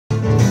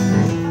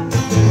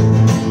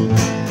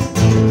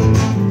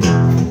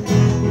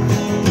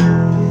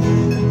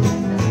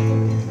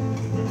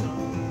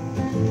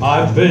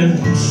I've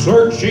been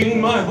searching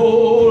my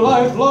whole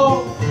life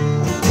long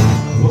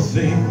for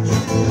things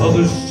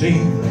others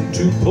seem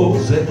to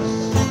possess.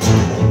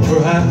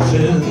 Perhaps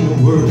in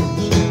the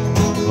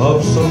words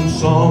of some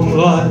song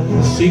like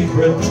the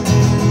secret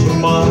to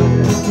my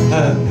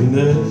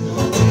happiness.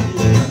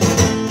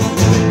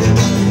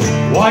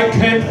 Why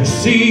can't we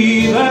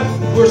see that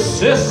we're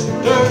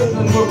sisters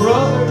and we're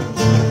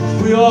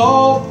brothers? We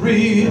all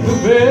breathe the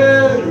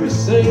very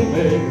same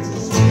air.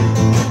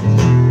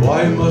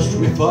 Why must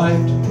we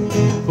fight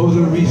for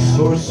the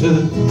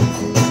resources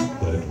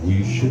that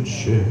we should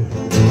share?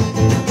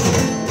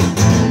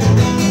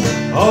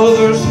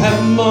 Others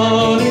have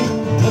money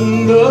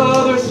and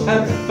others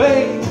have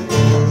fame.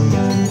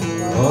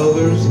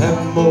 Others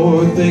have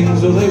more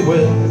things than they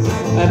win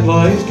at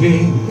life's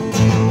game.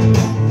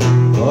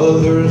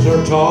 Others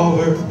are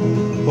taller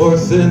or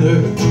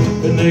thinner,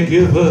 and they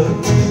give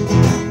us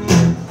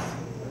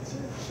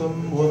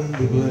someone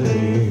to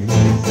blame.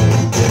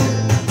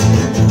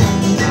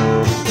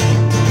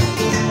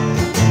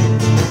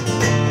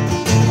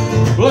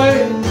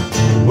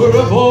 We're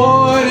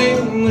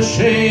avoiding the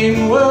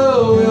shame.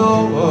 Well, we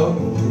all are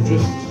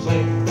just the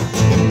same,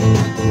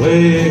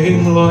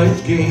 playing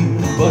life's game.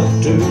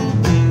 But to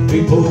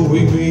people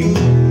we meet,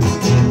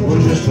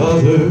 we're just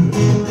others.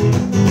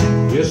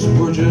 Yes,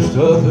 we're just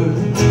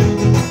others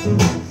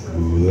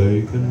who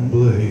they can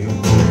blame.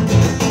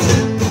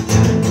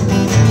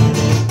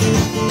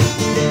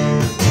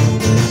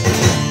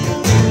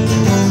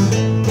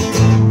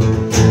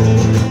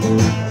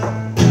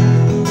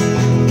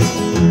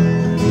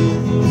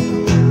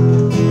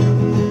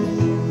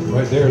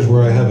 There's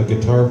where I have a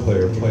guitar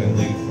player playing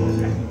lead for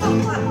me.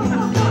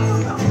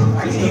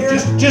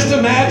 Just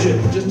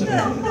imagine.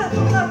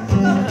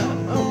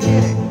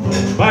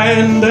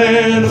 Band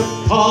and a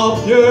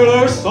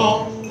popular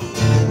song,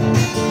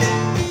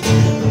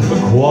 a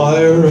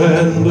choir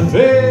and a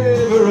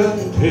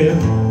favorite hymn.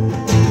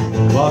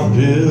 Bob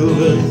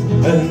Dylan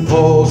and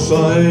Paul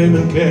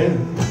Simon can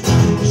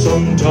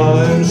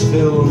sometimes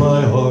fill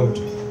my heart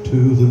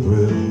to the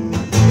brim.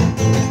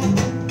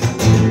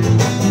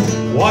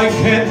 Why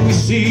can't we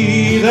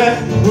see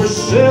that we're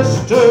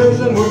sisters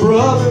and we're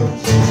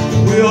brothers?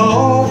 We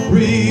all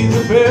breathe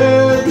the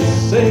very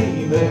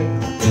same air.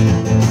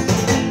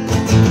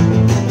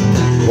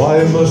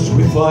 Why must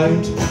we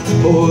fight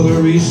for the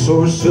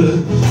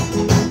resources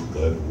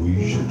that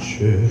we should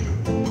share?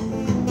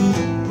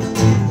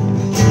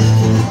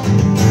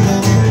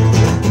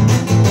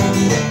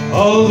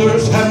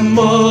 Others have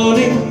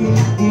money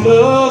and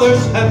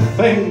others have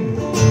fame.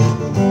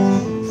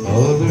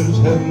 Others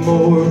have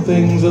more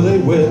things than they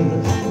win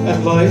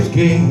at life's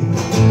game.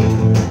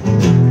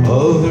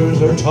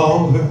 Others are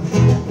taller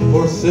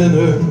or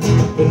thinner,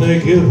 and they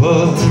give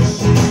us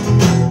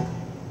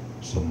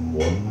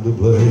someone to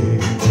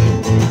blame.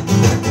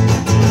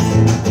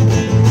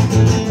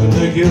 And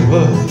they give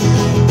us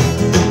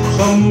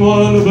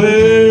someone to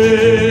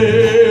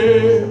blame.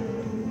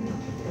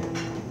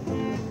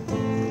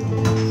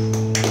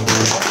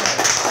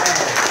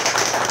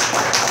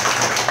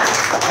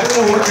 I don't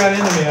know what got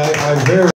into me. I very